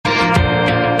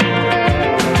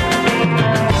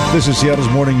This is Seattle's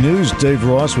Morning News. Dave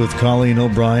Ross with Colleen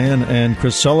O'Brien and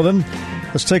Chris Sullivan.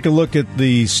 Let's take a look at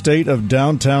the state of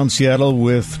downtown Seattle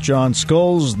with John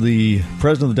Scholes, the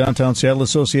president of the Downtown Seattle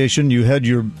Association. You had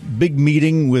your big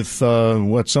meeting with,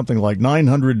 something like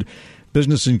 900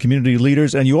 business and community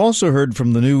leaders. And you also heard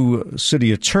from the new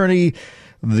city attorney,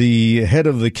 the head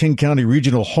of the King County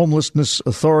Regional Homelessness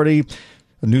Authority,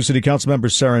 the new city council member,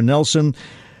 Sarah Nelson.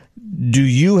 Do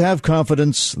you have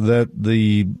confidence that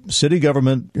the city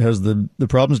government has the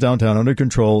problems downtown under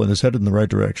control and is headed in the right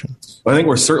direction? Well, I think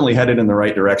we're certainly headed in the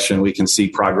right direction. We can see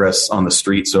progress on the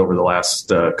streets over the last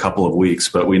couple of weeks,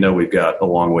 but we know we've got a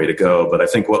long way to go. But I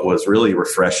think what was really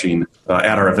refreshing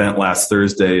at our event last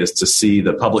Thursday is to see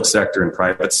the public sector and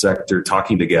private sector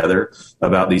talking together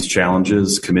about these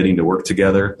challenges, committing to work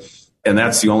together. And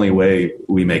that's the only way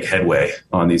we make headway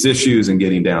on these issues and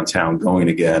getting downtown going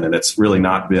again. And it's really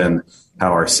not been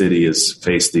how our city has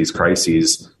faced these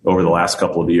crises over the last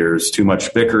couple of years. Too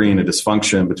much bickering and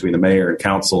dysfunction between the mayor and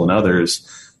council and others.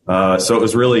 So it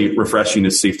was really refreshing to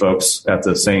see folks at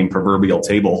the same proverbial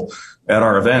table at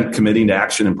our event committing to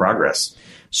action and progress.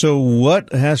 So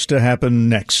what has to happen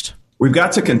next? We've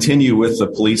got to continue with the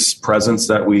police presence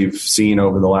that we've seen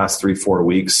over the last 3-4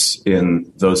 weeks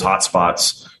in those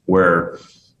hotspots where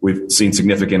we've seen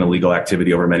significant illegal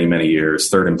activity over many, many years,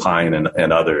 Third and Pine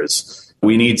and others.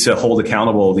 We need to hold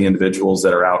accountable the individuals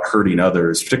that are out hurting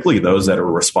others, particularly those that are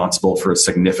responsible for a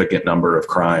significant number of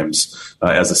crimes,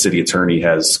 as the city attorney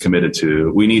has committed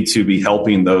to. We need to be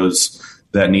helping those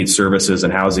that need services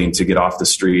and housing to get off the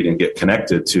street and get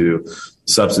connected to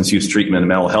substance use treatment,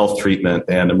 mental health treatment,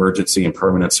 and emergency and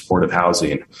permanent supportive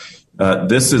housing.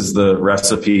 This is the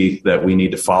recipe that we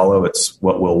need to follow. It's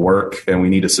what will work, and we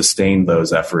need to sustain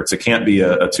those efforts. It can't be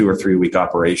a 2 or 3 week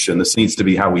operation. This needs to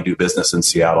be how we do business in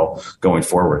Seattle going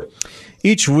forward.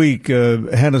 Each week,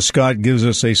 Hannah Scott gives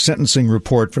us a sentencing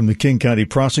report from the King County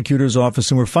Prosecutor's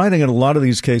Office, and we're finding in a lot of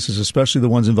these cases, especially the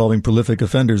ones involving prolific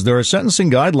offenders, there are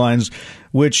sentencing guidelines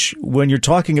which, when you're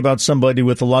talking about somebody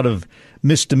with a lot of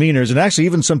misdemeanors, and actually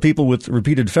even some people with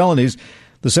repeated felonies,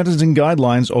 the sentencing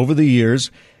guidelines over the years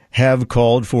have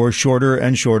called for shorter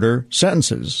and shorter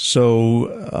sentences.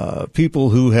 So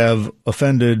people who have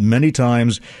offended many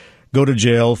times go to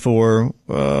jail for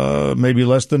maybe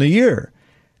less than a year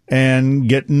and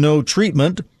get no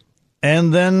treatment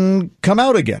and then come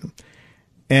out again.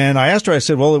 And I asked her, I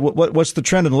said, well, what's the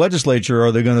trend in the legislature?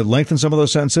 Are they going to lengthen some of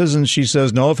those sentences? And she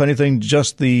says, no, if anything,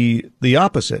 just the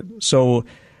opposite. So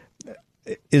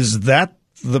is that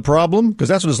the problem? Because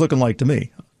that's what it's looking like to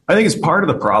me. I think it's part of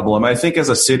the problem. I think as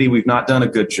a city, we've not done a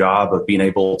good job of being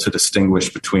able to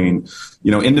distinguish between,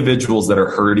 individuals that are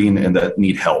hurting and that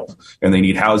need help, and they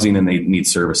need housing and they need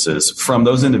services, from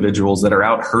those individuals that are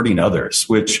out hurting others,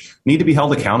 which need to be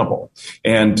held accountable.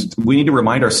 And we need to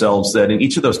remind ourselves that in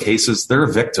each of those cases, there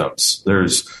are victims.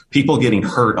 There's people getting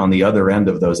hurt on the other end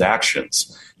of those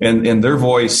actions, and their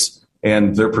voice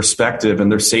and their perspective and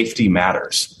their safety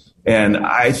matters. And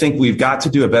I think we've got to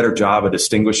do a better job of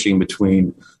distinguishing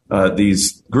between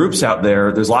these groups out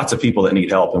there. There's lots of people that need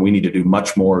help, and we need to do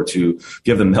much more to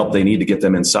give them the help they need to get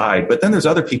them inside. But then there's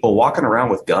other people walking around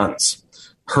with guns,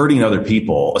 hurting other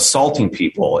people, assaulting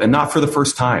people, and not for the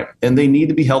first time. And they need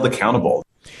to be held accountable.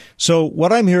 So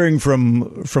what I'm hearing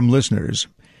from listeners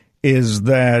is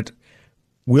that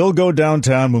we'll go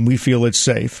downtown when we feel it's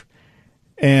safe.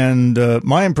 And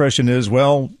my impression is,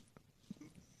 well,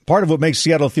 part of what makes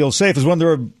Seattle feel safe is when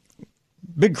there are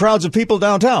big crowds of people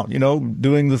downtown,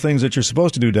 doing the things that you're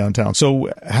supposed to do downtown. So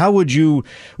how would you,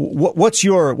 what's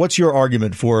your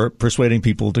argument for persuading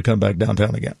people to come back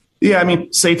downtown again? Yeah, I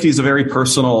mean, safety is a very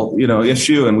personal,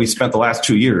 issue. And we spent the last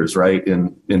 2 years, right,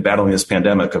 in battling this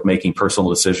pandemic of making personal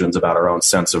decisions about our own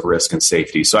sense of risk and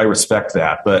safety. So I respect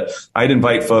that. But I'd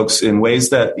invite folks in ways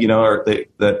that,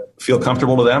 that feel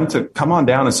comfortable to them to come on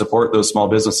down and support those small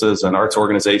businesses and arts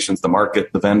organizations, the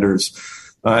market, the vendors.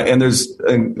 And there's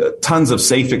tons of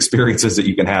safe experiences that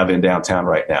you can have in downtown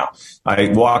right now. I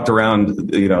walked around,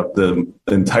 the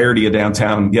entirety of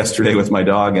downtown yesterday with my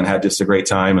dog and had just a great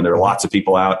time. And there are lots of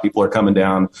people out. People are coming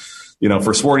down,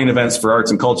 for sporting events, for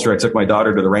arts and culture. I took my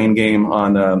daughter to the Rain game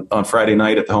on Friday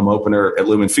night at the home opener at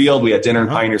Lumen Field. We had dinner in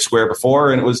Pioneer Square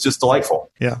before, and it was just delightful.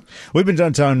 Yeah. We've been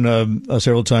downtown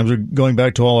several times. We're going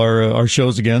back to all our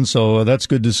shows again, so that's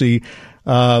good to see.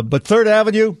 But Third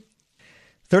Avenue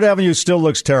still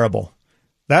looks terrible.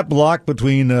 That block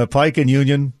between Pike and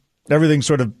Union, everything's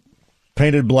sort of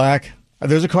painted black.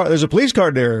 There's a police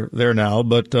car there now,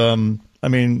 but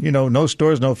no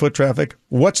stores, no foot traffic.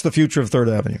 What's the future of Third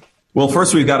Avenue? Well,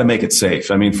 first, we've got to make it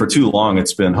safe. I mean, for too long,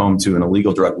 it's been home to an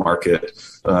illegal drug market,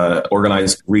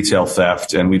 organized retail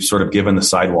theft, and we've sort of given the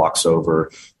sidewalks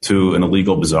over to an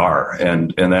illegal bazaar.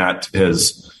 And that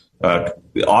has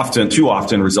too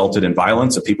often resulted in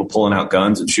violence of people pulling out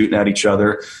guns and shooting at each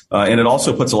other. And it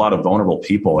also puts a lot of vulnerable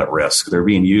people at risk. They're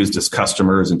being used as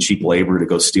customers and cheap labor to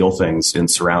go steal things in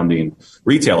surrounding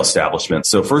retail establishments.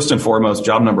 So first and foremost,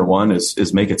 job number one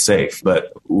is make it safe.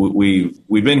 But we've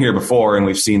been here before, and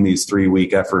we've seen these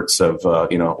 3-week efforts of,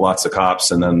 lots of cops,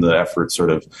 and then the effort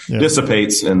sort of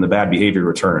dissipates and the bad behavior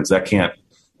returns. That can't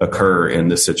occur in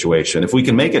this situation. If we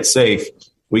can make it safe,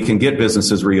 we can get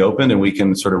businesses reopened, and we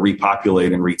can sort of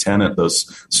repopulate and re-tenant those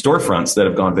storefronts that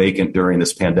have gone vacant during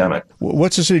this pandemic.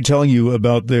 What's the city telling you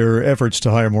about their efforts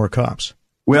to hire more cops?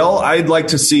 Well, I'd like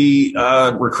to see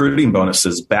recruiting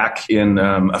bonuses back in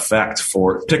effect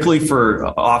particularly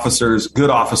for officers, good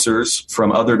officers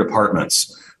from other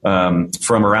departments. From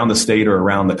around the state or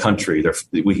around the country.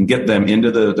 We can get them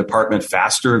into the department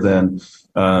faster than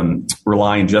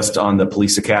relying just on the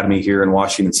police academy here in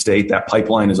Washington State. That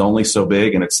pipeline is only so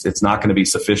big, and it's not going to be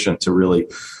sufficient to really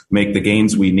make the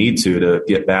gains we need to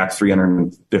get back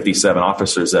 357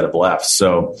 officers that have left.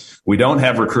 So we don't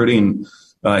have recruiting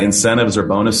incentives or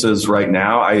bonuses right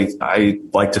now. I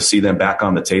like to see them back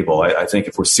on the table. I think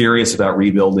if we're serious about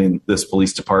rebuilding this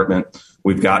police department,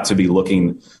 we've got to be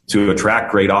looking to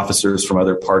attract great officers from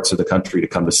other parts of the country to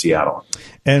come to Seattle.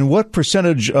 And what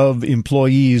percentage of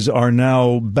employees are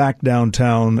now back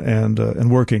downtown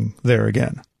and working there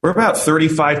again? We're about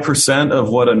 35% of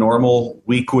what a normal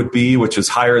week would be, which is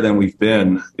higher than we've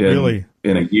been in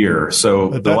a year. So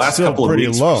the last couple of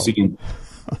weeks, low.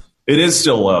 It is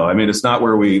still low. I mean, it's not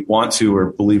where we want to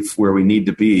or believe where we need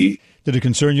to be. Did it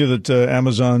concern you that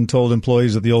Amazon told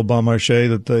employees at the old Bon Marché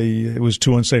that it was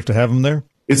too unsafe to have them there?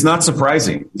 It's not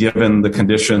surprising, given the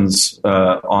conditions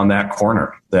on that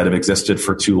corner that have existed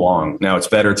for too long. Now, it's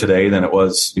better today than it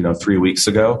was, 3 weeks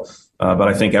ago. But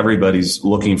I think everybody's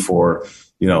looking for,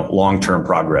 long-term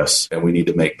progress, and we need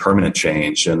to make permanent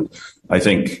change. And I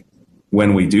think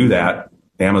when we do that,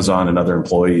 Amazon and other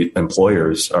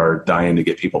employers are dying to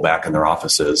get people back in their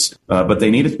offices, but they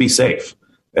need it to be safe.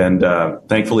 And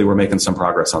thankfully, we're making some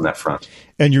progress on that front.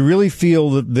 And you really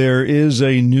feel that there is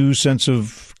a new sense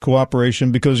of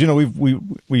cooperation because,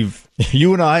 we've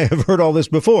you and I have heard all this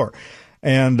before.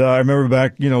 And I remember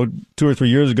back, 2 or 3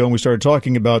 years ago when we started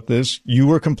talking about this, you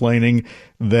were complaining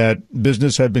that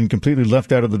business had been completely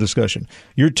left out of the discussion.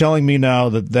 You're telling me now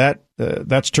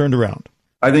that's turned around.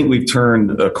 I think we've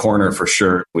turned a corner for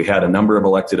sure. We had a number of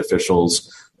elected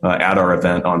officials at our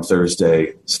event on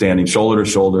Thursday, standing shoulder to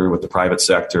shoulder with the private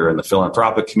sector and the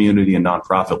philanthropic community and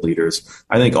nonprofit leaders.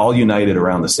 I think all united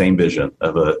around the same vision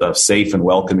of a safe and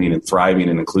welcoming and thriving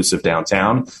and inclusive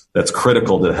downtown that's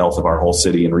critical to the health of our whole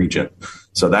city and region.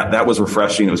 So that was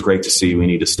refreshing. It was great to see. We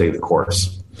need to stay the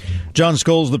course. John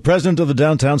Scholes, the president of the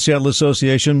Downtown Seattle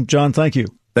Association. John, thank you.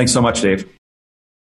 Thanks so much, Dave.